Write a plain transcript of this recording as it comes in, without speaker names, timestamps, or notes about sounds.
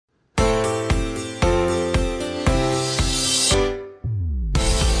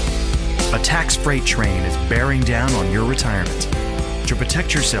tax freight train is bearing down on your retirement. To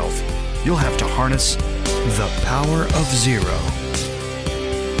protect yourself, you'll have to harness the power of zero.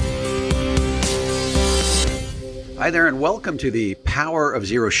 Hi there, and welcome to the Power of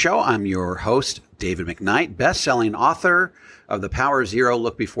Zero show. I'm your host, David McKnight, best-selling author of The Power of Zero,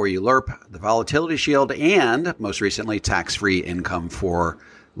 Look Before You LERP, The Volatility Shield, and most recently, Tax-Free Income for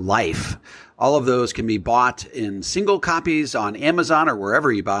Life. All of those can be bought in single copies on Amazon or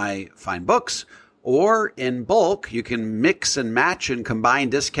wherever you buy fine books, or in bulk. You can mix and match and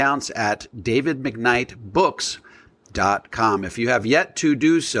combine discounts at davidmcknightbooks.com. If you have yet to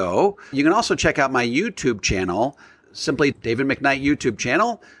do so, you can also check out my YouTube channel, simply David McKnight YouTube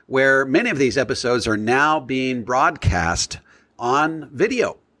channel, where many of these episodes are now being broadcast on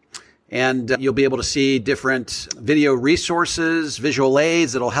video. And you'll be able to see different video resources, visual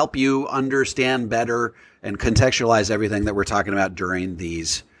aids that'll help you understand better and contextualize everything that we're talking about during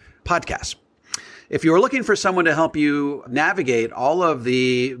these podcasts. If you're looking for someone to help you navigate all of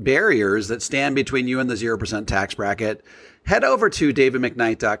the barriers that stand between you and the 0% tax bracket, head over to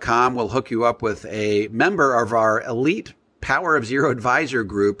davidmcknight.com. We'll hook you up with a member of our elite Power of Zero advisor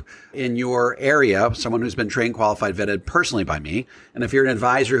group in your area, someone who's been trained, qualified, vetted personally by me. And if you're an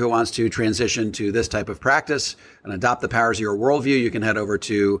advisor who wants to transition to this type of practice and adopt the Power of Zero worldview, you can head over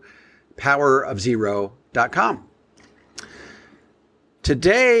to powerofzero.com.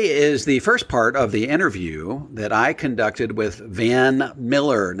 Today is the first part of the interview that I conducted with Van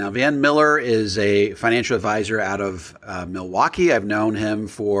Mueller. Now, Van Mueller is a financial advisor out of Milwaukee. I've known him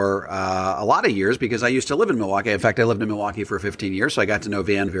for a lot of years because I used to live in Milwaukee. In fact, I lived in Milwaukee for 15 years, so I got to know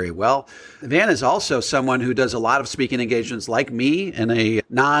Van very well. Van is also someone who does a lot of speaking engagements like me in a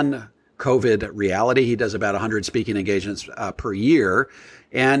non-COVID reality. He does about 100 speaking engagements per year.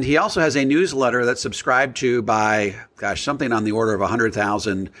 And he also has a newsletter that's subscribed to by, something on the order of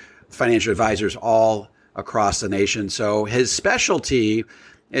 100,000 financial advisors all across the nation. So his specialty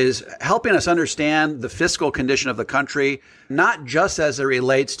is helping us understand the fiscal condition of the country, not just as it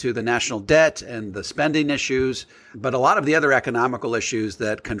relates to the national debt and the spending issues, but a lot of the other economical issues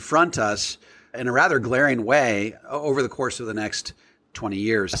that confront us in a rather glaring way over the course of the next 20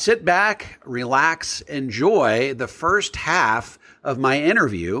 years. Sit back, relax, enjoy the first half of my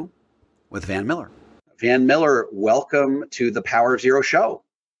interview with Van Mueller. Van Mueller, welcome to the Power of Zero show.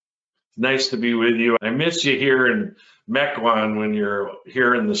 Nice to be with you. I miss you here in Mequon when you're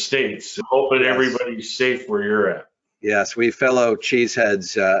here in the States. Hoping everybody's safe where you're at. Yes, we fellow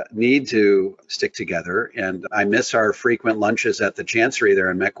cheeseheads need to stick together, and I miss our frequent lunches at the Chancery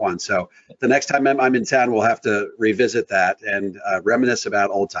there in Mequon. So the next time I'm in town, we'll have to revisit that and reminisce about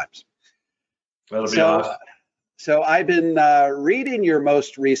old times. That'll be awesome. So I've been reading your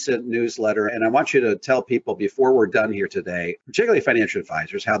most recent newsletter, and I want you to tell people before we're done here today, particularly financial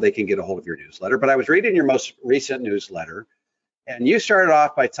advisors, how they can get a hold of your newsletter. But I was reading your most recent newsletter, and you started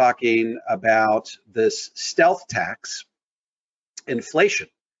off by talking about this stealth tax, inflation.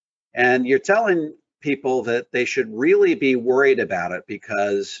 And you're telling people that they should really be worried about it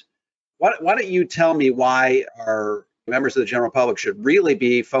because why don't you tell me why our members of the general public should really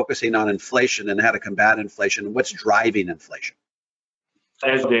be focusing on inflation and how to combat inflation and what's driving inflation?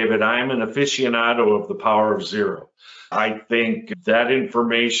 As David, I'm an aficionado of the Power of Zero. I think that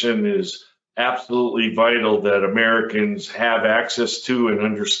information is absolutely vital that Americans have access to and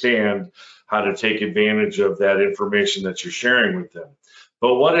understand how to take advantage of that information that you're sharing with them.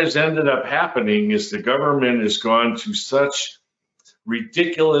 But what has ended up happening is the government has gone to such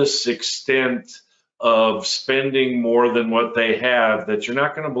ridiculous extent of spending more than what they have that you're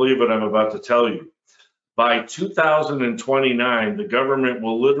not going to believe what I'm about to tell you. By 2029, the government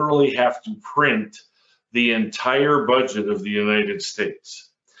will literally have to print the entire budget of the United States.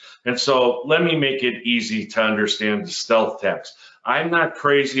 And so let me make it easy to understand the stealth tax. I'm not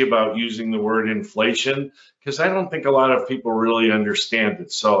crazy about using the word inflation because I don't think a lot of people really understand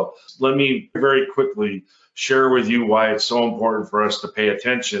it. So let me very quickly share with you why it's so important for us to pay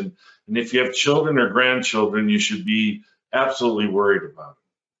attention. And if you have children or grandchildren, you should be absolutely worried about it.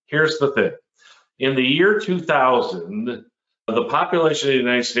 Here's the thing. In the year 2000, the population of the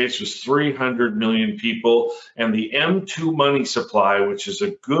United States was 300 million people, and the M2 money supply, which is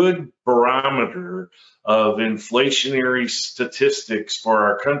a good barometer of inflationary statistics for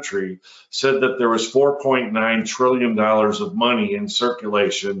our country, said that there was $4.9 trillion of money in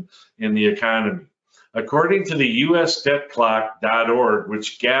circulation in the economy. According to the USDebtClock.org,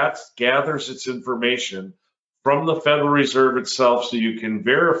 which gathers its information from the Federal Reserve itself so you can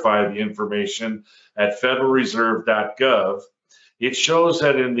verify the information at federalreserve.gov, it shows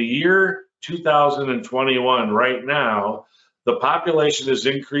that in the year 2021, right now, The population has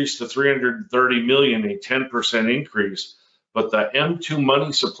increased to 330 million, a 10% increase, but the M2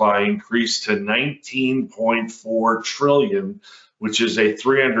 money supply increased to 19.4 trillion, which is a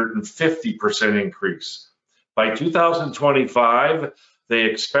 350% increase. By 2025, they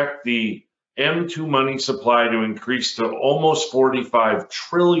expect the M2 money supply to increase to almost 45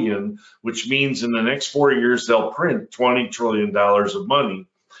 trillion, which means in the next 4 years, they'll print $20 trillion of money.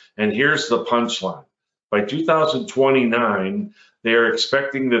 And here's the punchline. By 2029, they are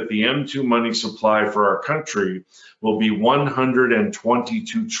expecting that the M2 money supply for our country will be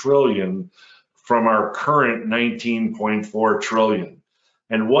 122 trillion from our current 19.4 trillion.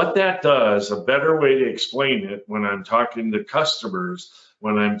 And what that does, a better way to explain it when I'm talking to customers,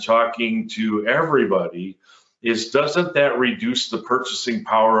 when I'm talking to everybody, is doesn't that reduce the purchasing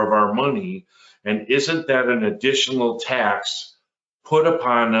power of our money? And isn't that an additional tax put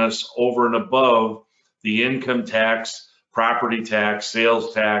upon us over and above the income tax, property tax,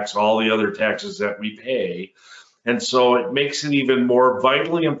 sales tax, all the other taxes that we pay? And so it makes it even more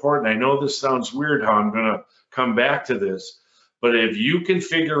vitally important. I know this sounds weird how I'm going to come back to this, but if you can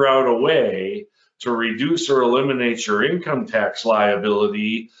figure out a way to reduce or eliminate your income tax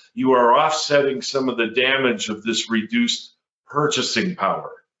liability, you are offsetting some of the damage of this reduced purchasing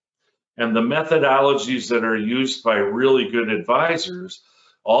power. And the methodologies that are used by really good advisors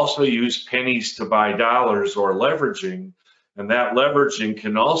also use pennies to buy dollars or leveraging, and that leveraging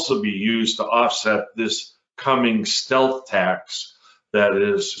can also be used to offset this coming stealth tax that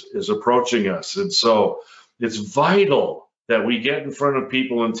is approaching us. And so it's vital that we get in front of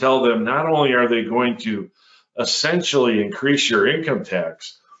people and tell them not only are they going to essentially increase your income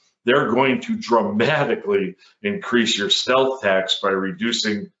tax, they're going to dramatically increase your stealth tax by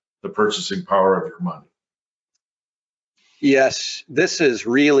reducing the purchasing power of your money. Yes, this has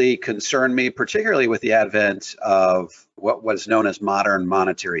really concerned me, particularly with the advent of what was known as modern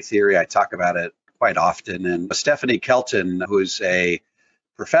monetary theory. I talk about it quite often. And Stephanie Kelton, who's a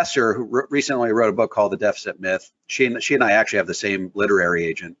professor who recently wrote a book called The Deficit Myth, she and I actually have the same literary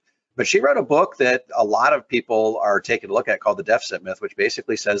agent, but she wrote a book that a lot of people are taking a look at called The Deficit Myth, which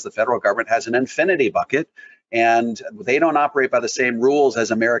basically says the federal government has an infinity bucket and they don't operate by the same rules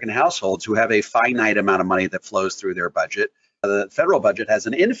as American households who have a finite amount of money that flows through their budget. The federal budget has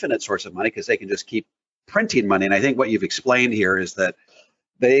an infinite source of money because they can just keep printing money. And I think what you've explained here is that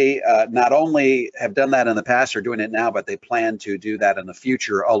they not only have done that in the past or doing it now, but they plan to do that in the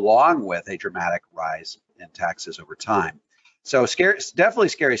future, along with a dramatic rise in taxes over time. So scary, definitely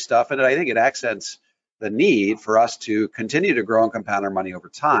scary stuff. And I think it accents the need for us to continue to grow and compound our money over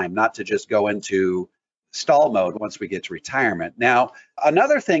time, not to just go into stall mode once we get to retirement. Now,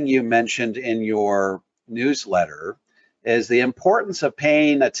 another thing you mentioned in your newsletter is the importance of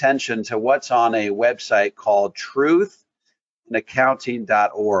paying attention to what's on a website called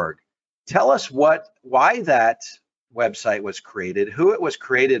truthandaccounting.org. Tell us why that website was created, who it was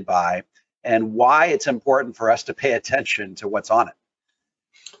created by, and why it's important for us to pay attention to what's on it.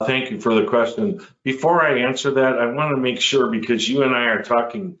 Thank you for the question. Before I answer that, I want to make sure, because you and I are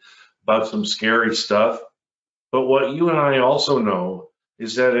talking about some scary stuff, but what you and I also know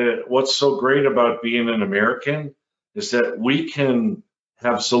is that what's so great about being an American is that we can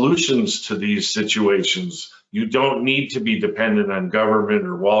have solutions to these situations. You don't need to be dependent on government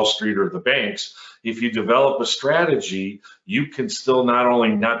or Wall Street or the banks. If you develop a strategy, you can still not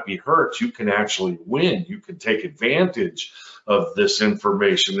only not be hurt, you can actually win. You can take advantage of this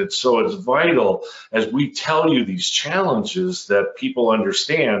information. And so it's vital as we tell you these challenges that people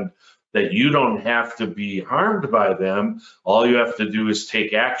understand that you don't have to be harmed by them. All you have to do is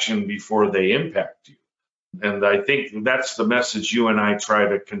take action before they impact you. And I think that's the message you and I try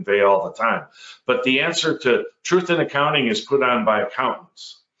to convey all the time. But the answer to Truth in Accounting is put on by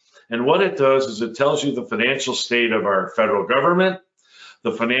accountants. And what it does is it tells you the financial state of our federal government,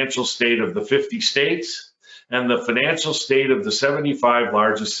 the financial state of the 50 states, and the financial state of the 75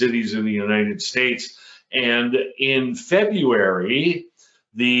 largest cities in the United States. And in February,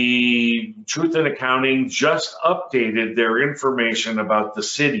 the Truth in Accounting just updated their information about the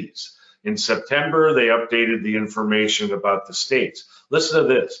cities. In September, they updated the information about the states. Listen to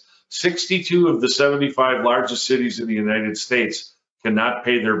this. 62 of the 75 largest cities in the United States cannot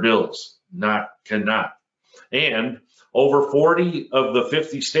pay their bills. Cannot. And over 40 of the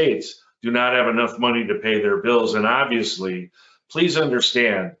 50 states do not have enough money to pay their bills. And obviously, please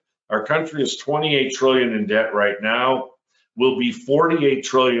understand, our country is 28 trillion in debt right now. We'll be 48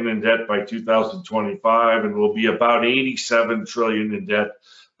 trillion in debt by 2025, and we'll be about 87 trillion in debt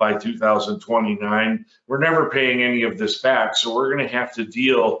by 2029. We're never paying any of this back. So we're going to have to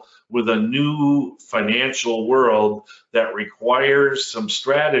deal with a new financial world that requires some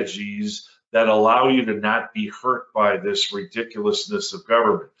strategies that allow you to not be hurt by this ridiculousness of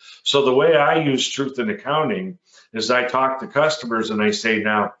government. So the way I use truth in accounting is I talk to customers and I say,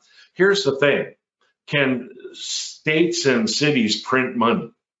 now, here's the thing. Can states and cities print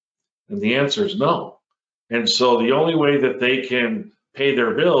money? And the answer is no. And so the only way that they can pay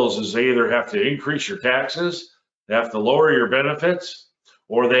their bills is they either have to increase your taxes, they have to lower your benefits,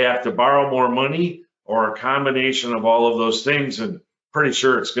 or they have to borrow more money, or a combination of all of those things. And pretty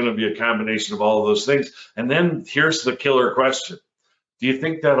sure it's going to be a combination of all of those things. And then here's the killer question. Do you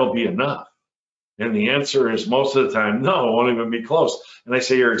think that'll be enough? And the answer is most of the time, no, it won't even be close. And I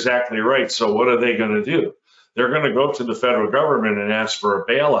say, you're exactly right. So what are they going to do? They're going to go to the federal government and ask for a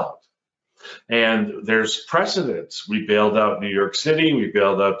bailout. And there's precedents. We bailed out New York City. We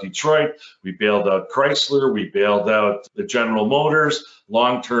bailed out Detroit. We bailed out Chrysler. We bailed out the General Motors,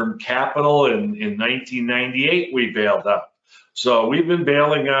 long-term capital. In 1998, we bailed out. So we've been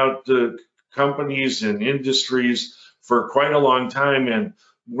bailing out companies and industries for quite a long time. And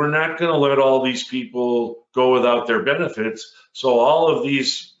we're not going to let all these people go without their benefits. So all of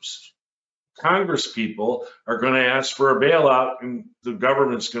these Congress people are going to ask for a bailout, and the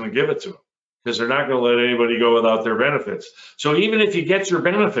government's going to give it to them because they're not going to let anybody go without their benefits. So even if you get your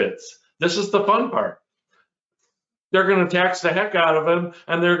benefits, this is the fun part. They're going to tax the heck out of them,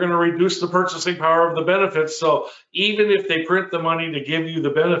 and they're going to reduce the purchasing power of the benefits. So even if they print the money to give you the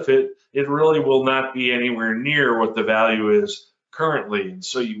benefit, it really will not be anywhere near what the value is currently. And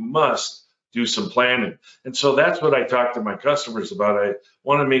so you must do some planning. And so that's what I talk to my customers about. I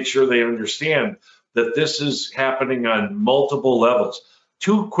want to make sure they understand that this is happening on multiple levels.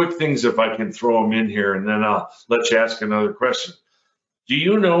 Two quick things, if I can throw them in here, and then I'll let you ask another question. Do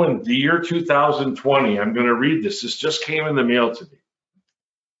you know in the year 2020, I'm going to read this. This just came in the mail to me.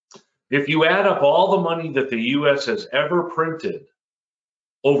 If you add up all the money that the U.S. has ever printed,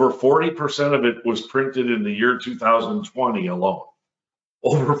 over 40% of it was printed in the year 2020 alone.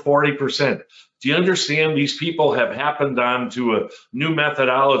 Over 40%. Do you understand these people have happened on to a new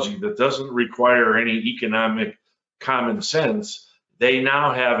methodology that doesn't require any economic common sense? They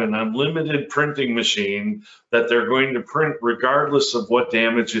now have an unlimited printing machine that they're going to print regardless of what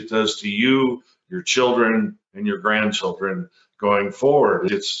damage it does to you, your children, and your grandchildren going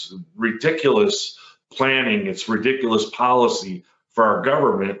forward. It's ridiculous planning. It's ridiculous policy for our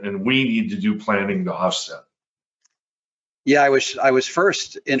government, and we need to do planning to offset. Yeah, I was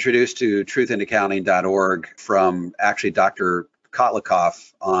first introduced to truthinaccounting.org from actually Dr.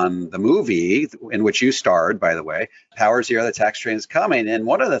 Kotlikoff on the movie in which you starred, by the way, Power Zero, the tax train is coming. And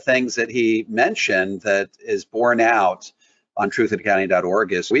one of the things that he mentioned that is borne out on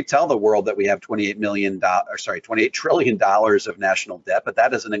truthinaccounting.org is we tell the world that we have $28 trillion of national debt, but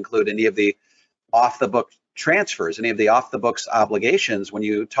that doesn't include any of the off-the-book transfers, any of the off-the-books obligations. When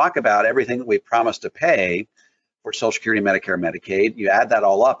you talk about everything that we promised to pay for Social Security, Medicare, Medicaid, you add that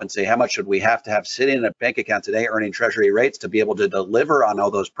all up and say, how much should we have to have sitting in a bank account today earning treasury rates to be able to deliver on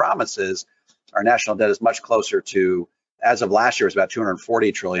all those promises? Our national debt is much closer to, as of last year, it was about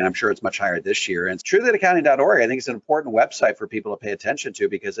 240 trillion. I'm sure it's much higher this year. And truthinaccounting.org, I think, is an important website for people to pay attention to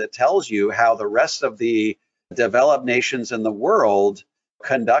because it tells you how the rest of the developed nations in the world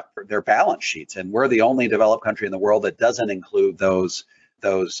conduct their balance sheets. And we're the only developed country in the world that doesn't include those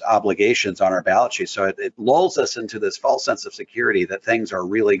obligations on our balance sheet. So it lulls us into this false sense of security that things are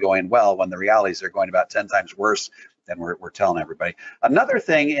really going well when the reality is they're going about 10 times worse than we're telling everybody. Another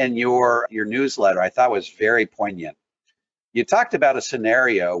thing in your newsletter I thought was very poignant. You talked about a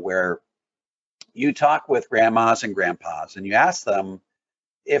scenario where you talk with grandmas and grandpas and you ask them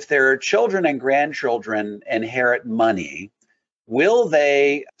if their children and grandchildren inherit money, will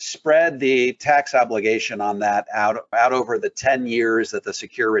they spread the tax obligation on that out over the 10 years that the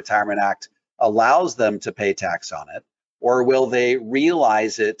Secure Retirement Act allows them to pay tax on it? Or will they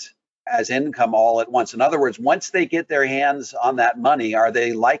realize it as income all at once? In other words, once they get their hands on that money, are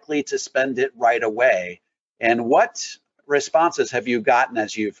they likely to spend it right away? And what responses have you gotten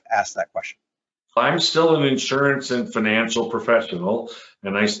as you've asked that question? I'm still an insurance and financial professional,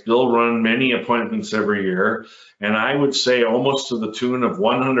 and I still run many appointments every year. And I would say almost to the tune of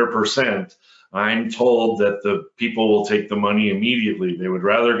 100%, I'm told that the people will take the money immediately. They would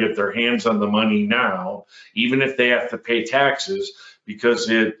rather get their hands on the money now, even if they have to pay taxes, because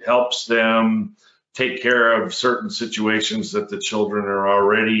it helps them take care of certain situations that the children are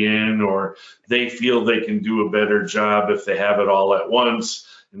already in, or they feel they can do a better job if they have it all at once.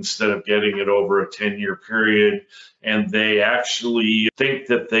 instead of getting it over a 10-year period. And they actually think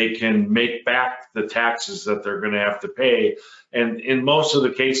that they can make back the taxes that they're going to have to pay. And in most of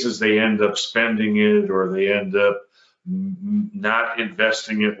the cases, they end up spending it, or they end up not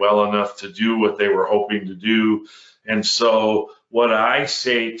investing it well enough to do what they were hoping to do. And so what I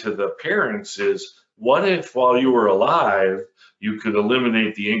say to the parents is, what if while you were alive, you could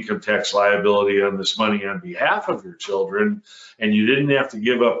eliminate the income tax liability on this money on behalf of your children, and you didn't have to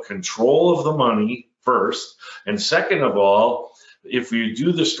give up control of the money first. And second of all, if you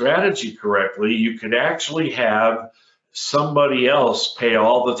do the strategy correctly, you could actually have somebody else pay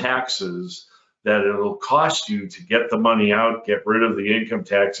all the taxes that it'll cost you to get the money out, get rid of the income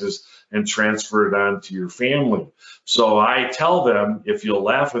taxes, and transfer it on to your family. So I tell them, if you'll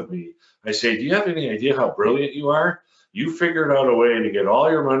laugh with me, I say, do you have any idea how brilliant you are? You figured out a way to get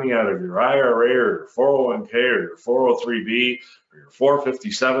all your money out of your IRA or your 401k or your 403b or your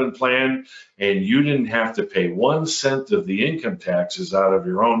 457 plan, and you didn't have to pay 1 cent of the income taxes out of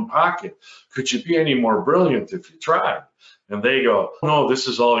your own pocket. Could you be any more brilliant if you tried? And they go, no, this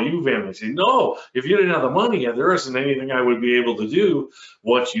is all you, Van. I say, no, if you didn't have the money, there isn't anything I would be able to do.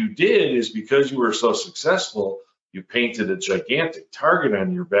 What you did is, because you were so successful, you painted a gigantic target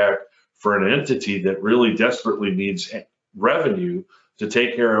on your back for an entity that really desperately needs revenue to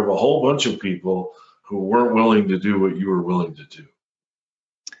take care of a whole bunch of people who weren't willing to do what you were willing to do.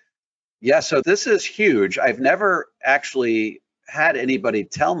 Yeah, so this is huge. I've never actually had anybody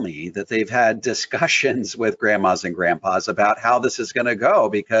tell me that they've had discussions with grandmas and grandpas about how this is going to go,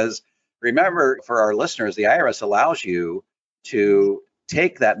 because remember, for our listeners, the IRS allows you to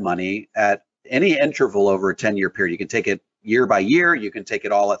take that money at any interval over a 10-year period. You can take it year by year, you can take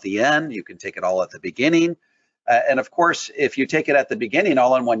it all at the end, you can take it all at the beginning. And of course, if you take it at the beginning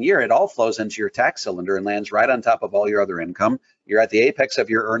all in 1 year, it all flows into your tax cylinder and lands right on top of all your other income. You're at the apex of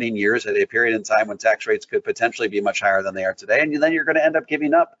your earning years at a period in time when tax rates could potentially be much higher than they are today. And then you're going to end up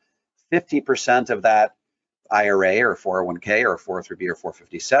giving up 50% of that IRA or 401k or 403b or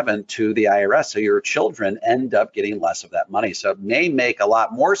 457 to the IRS. So your children end up getting less of that money. So it may make a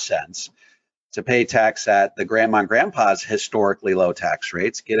lot more sense to pay tax at the grandma and grandpa's historically low tax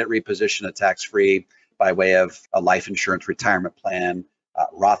rates, get it repositioned at tax-free by way of a life insurance retirement plan,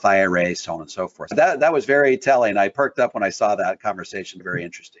 Roth IRA, so on and so forth. That was very telling. I perked up when I saw that conversation. Very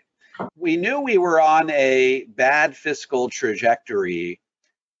interesting. We knew we were on a bad fiscal trajectory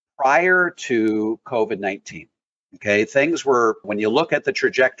prior to COVID-19. Okay, things were, when you look at the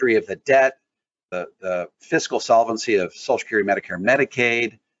trajectory of the debt, the fiscal solvency of Social Security, Medicare,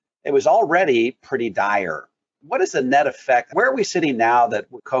 Medicaid, it was already pretty dire. What is the net effect? Where are we sitting now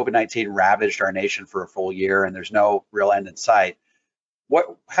that COVID-19 ravaged our nation for a full year and there's no real end in sight?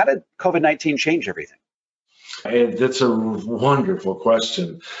 How did COVID-19 change everything? That's a wonderful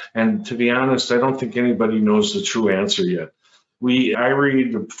question. And to be honest, I don't think anybody knows the true answer yet. I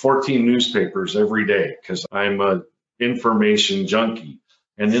read 14 newspapers every day because I'm an information junkie.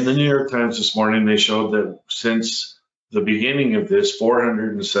 And in the New York Times this morning, they showed that since the beginning of this,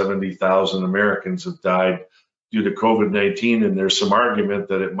 470,000 Americans have died due to COVID-19, and there's some argument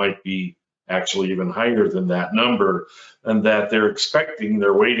that it might be actually even higher than that number, and that they're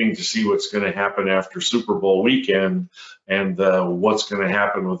waiting to see what's going to happen after Super Bowl weekend and what's going to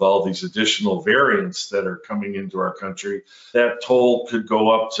happen with all these additional variants that are coming into our country. That toll could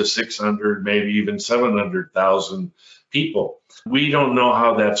go up to 600, maybe even 700,000 people. We don't know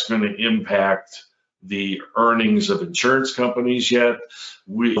how that's going to impact the earnings of insurance companies yet.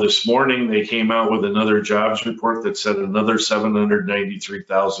 This morning, they came out with another jobs report that said another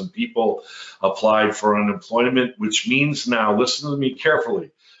 793,000 people applied for unemployment, which means now, listen to me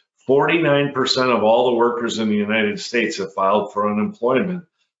carefully, 49% of all the workers in the United States have filed for unemployment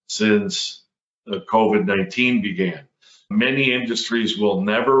since COVID-19 began. Many industries will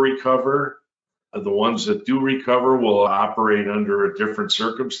never recover. The ones that do recover will operate under a different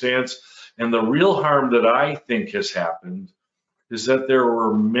circumstance. And the real harm that I think has happened is that there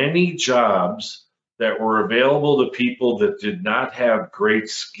were many jobs that were available to people that did not have great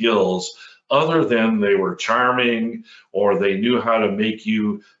skills, other than they were charming, or they knew how to make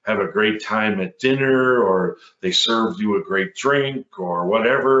you have a great time at dinner, or they served you a great drink or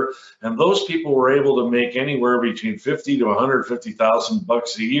whatever. And those people were able to make anywhere between $50,000 to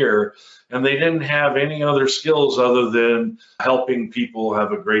 $150,000 a year. And they didn't have any other skills other than helping people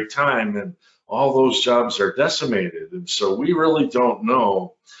have a great time. And all those jobs are decimated. And so we really don't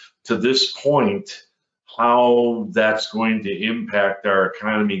know to this point how that's going to impact our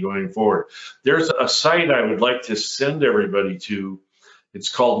economy going forward. There's a site I would like to send everybody to. It's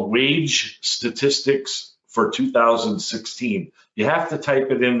called Wage Statistics for 2016. You have to type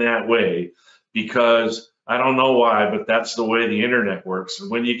it in that way because I don't know why, but that's the way the internet works.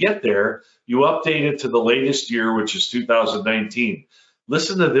 And when you get there, you update it to the latest year, which is 2019.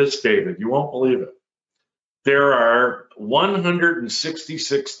 Listen to this, David. You won't believe it. There are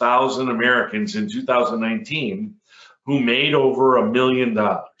 166,000 Americans in 2019 who made over $1 million,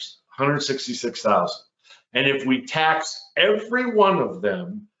 166,000. And if we tax every one of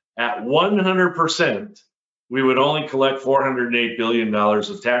them at 100%, we would only collect $408 billion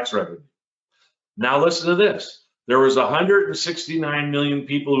of tax revenue. Now listen to this. There was 169 million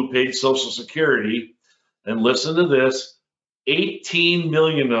people who paid Social Security, and listen to this, 18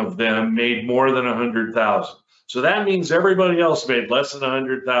 million of them made more than 100,000. So that means everybody else made less than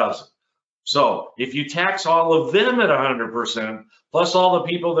 100,000. So if you tax all of them at 100%, plus all the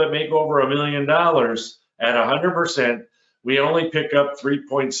people that make over $1 million at 100%, we only pick up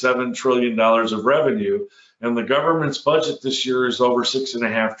 $3.7 trillion of revenue, and the government's budget this year is over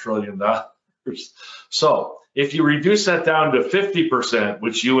 $6.5 trillion. So if you reduce that down to 50%,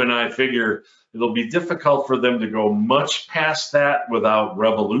 which you and I figure it'll be difficult for them to go much past that without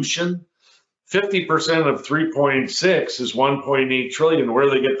revolution, 50% of 3.6 is 1.8 trillion. Where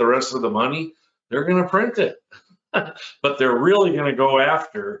they get the rest of the money, they're going to print it. But they're really going to go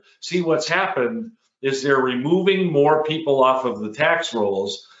after, see what's happened is they're removing more people off of the tax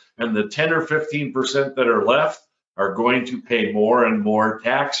rolls, and the 10 or 15% that are left are going to pay more and more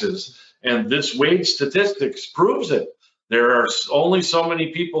taxes. And this wage statistics proves it. There are only so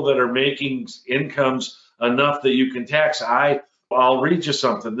many people that are making incomes enough that you can tax. I'll read you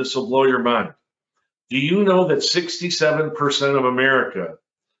something. This will blow your mind. Do you know that 67% of America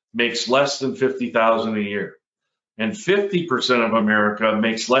makes less than $50,000 a year? And 50% of America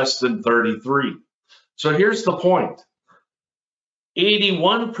makes less than 33. So here's the point.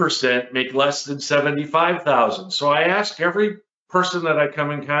 81% make less than 75,000. So I ask every person that I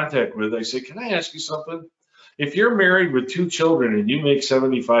come in contact with, I say, can I ask you something? If you're married with 2 children and you make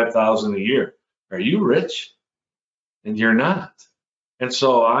 75,000 a year, are you rich? And you're not. And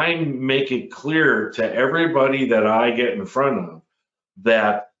so I make it clear to everybody that I get in front of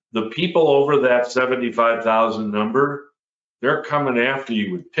that the people over that 75,000 number, they're coming after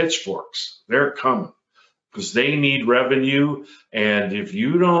you with pitchforks. They're coming because they need revenue. And if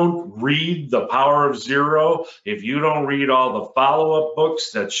you don't read The Power of Zero, if you don't read all the follow-up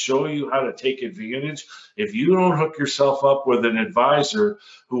books that show you how to take advantage, if you don't hook yourself up with an advisor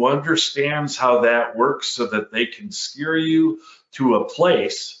who understands how that works so that they can steer you to a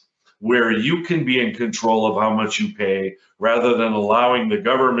place where you can be in control of how much you pay rather than allowing the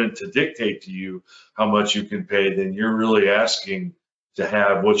government to dictate to you how much you can pay, then you're really asking to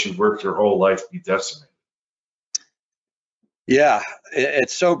have what you've worked your whole life be decimated. Yeah,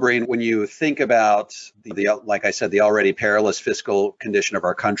 it's sobering when you think about like I said, the already perilous fiscal condition of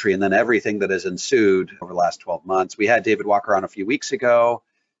our country, and then everything that has ensued over the last 12 months. We had David Walker on a few weeks ago.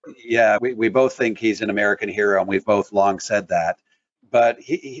 Yeah, we both think he's an American hero, and we've both long said that. But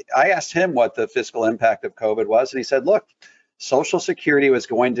I asked him what the fiscal impact of COVID was, and he said, look, Social Security was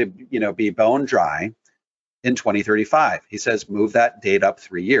going to, be bone dry in 2035. He says, move that date up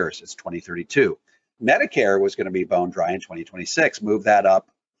 3 years. It's 2032. Medicare was going to be bone dry in 2026. Move that up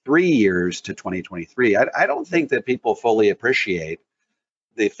 3 years to 2023. I don't think that people fully appreciate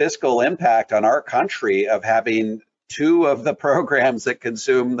the fiscal impact on our country of having 2 of the programs that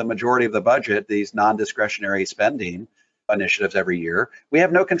consume the majority of the budget, these non-discretionary spending initiatives every year. We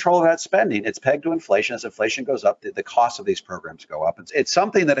have no control of that spending. It's pegged to inflation. As inflation goes up, the cost of these programs go up. It's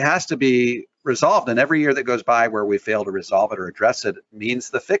something that has to be resolved. And every year that goes by where we fail to resolve it or address it means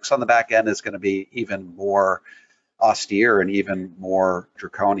the fix on the back end is going to be even more austere and even more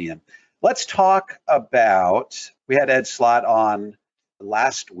draconian. Let's talk about, we had Ed Slott on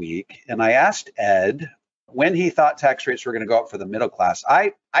last week, and I asked Ed when he thought tax rates were going to go up for the middle class.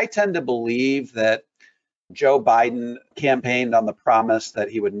 I tend to believe that Joe Biden campaigned on the promise that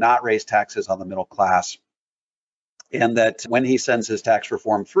he would not raise taxes on the middle class, and that when he sends his tax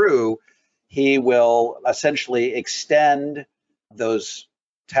reform through, he will essentially extend those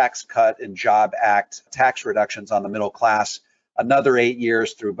Tax Cut and Job Act tax reductions on the middle class another 8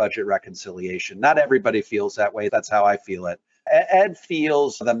 years through budget reconciliation. Not everybody feels that way. That's how I feel it. Ed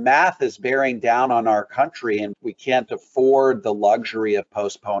feels the math is bearing down on our country, and we can't afford the luxury of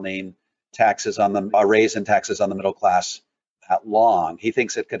postponing taxes on a raise in taxes on the middle class that long. He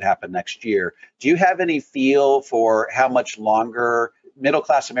thinks it could happen next year. Do you have any feel for how much longer middle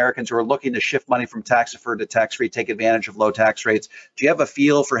class Americans who are looking to shift money from tax deferred to tax free take advantage of low tax rates? Do you have a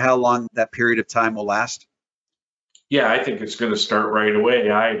feel for how long that period of time will last? Yeah, I think it's going to start right away.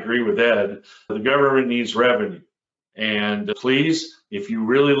 I agree with Ed. The government needs revenue. And please, if you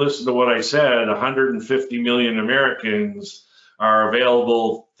really listen to what I said, 150 million Americans are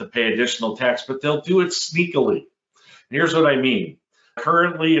available to pay additional tax, but they'll do it sneakily. Here's what I mean.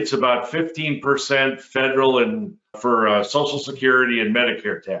 Currently, it's about 15% federal and for Social Security and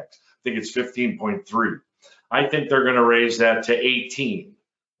Medicare tax. I think it's 15.3. I think they're going to raise that to 18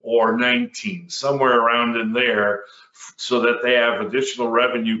 or 19, somewhere around in there, so that they have additional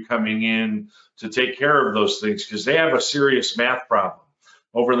revenue coming in to take care of those things, because they have a serious math problem.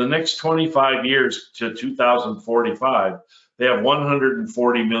 Over the next 25 years to 2045, they have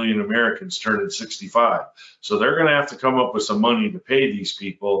 140 million Americans turning 65. So they're going to have to come up with some money to pay these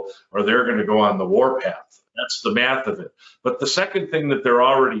people, or they're going to go on the warpath. That's the math of it. But the second thing that they're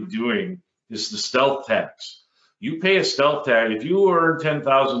already doing is the stealth tax. You pay a stealth tax. If you earn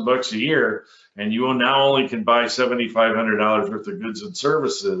 $10,000 a year and you now only can buy $7,500 worth of goods and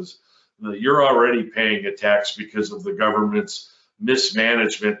services, you're already paying a tax because of the government's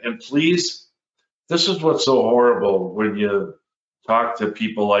mismanagement. And please, this is what's so horrible when you talk to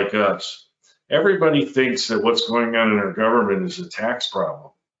people like us. Everybody thinks that what's going on in our government is a tax problem.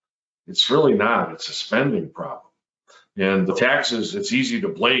 It's really not. It's a spending problem. And the taxes, it's easy to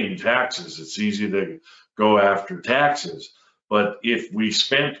blame taxes. It's easy to go after taxes. But if we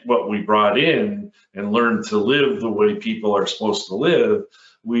spent what we brought in and learned to live the way people are supposed to live,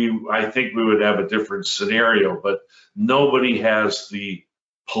 I think we would have a different scenario. But nobody has the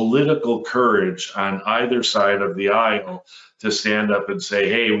political courage on either side of the aisle to stand up and say,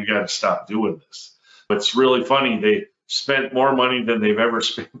 hey, we got to stop doing this. It's really funny. They spent more money than they've ever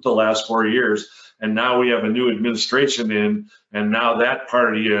spent the last 4 years. And now we have a new administration in, and now that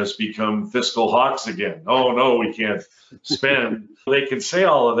party has become fiscal hawks again. Oh, no, we can't spend. They can say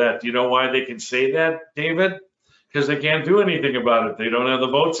all of that. Do you know why they can say that, David? Because they can't do anything about it. They don't have the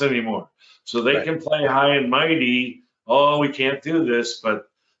votes anymore. So they can play high and mighty. Oh, we can't do this, but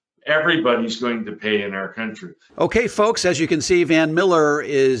everybody's going to pay in our country. Okay, folks, as you can see, Van Mueller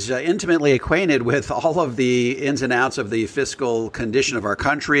is intimately acquainted with all of the ins and outs of the fiscal condition of our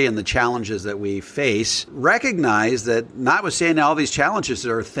country and the challenges that we face. Recognize that notwithstanding all these challenges,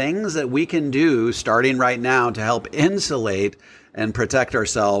 there are things that we can do starting right now to help insulate and protect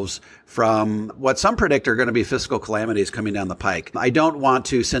ourselves from what some predict are going to be fiscal calamities coming down the pike. I don't want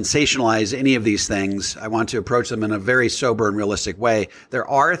to sensationalize any of these things. I want to approach them in a very sober and realistic way. There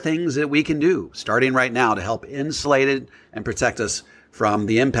are things that we can do starting right now to help insulate it and protect us from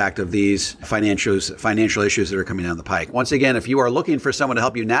the impact of these financial issues that are coming down the pike. Once again, if you are looking for someone to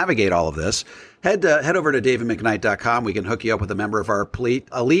help you navigate all of this, head over to davidmcknight.com. We can hook you up with a member of our elite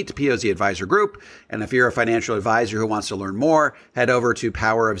POZ advisor group. And if you're a financial advisor who wants to learn more, head over to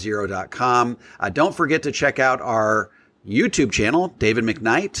powerofzero.com. Don't forget to check out our YouTube channel, David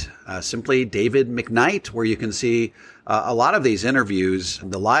McKnight, simply David McKnight, where you can see a lot of these interviews,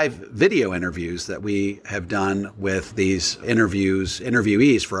 the live video interviews that we have done with these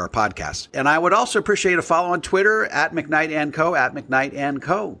interviewees for our podcast. And I would also appreciate a follow on Twitter at McKnight & Co, at McKnight &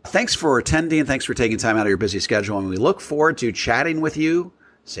 Co. Thanks for attending. Thanks for taking time out of your busy schedule. And we look forward to chatting with you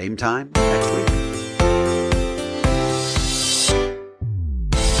same time next week.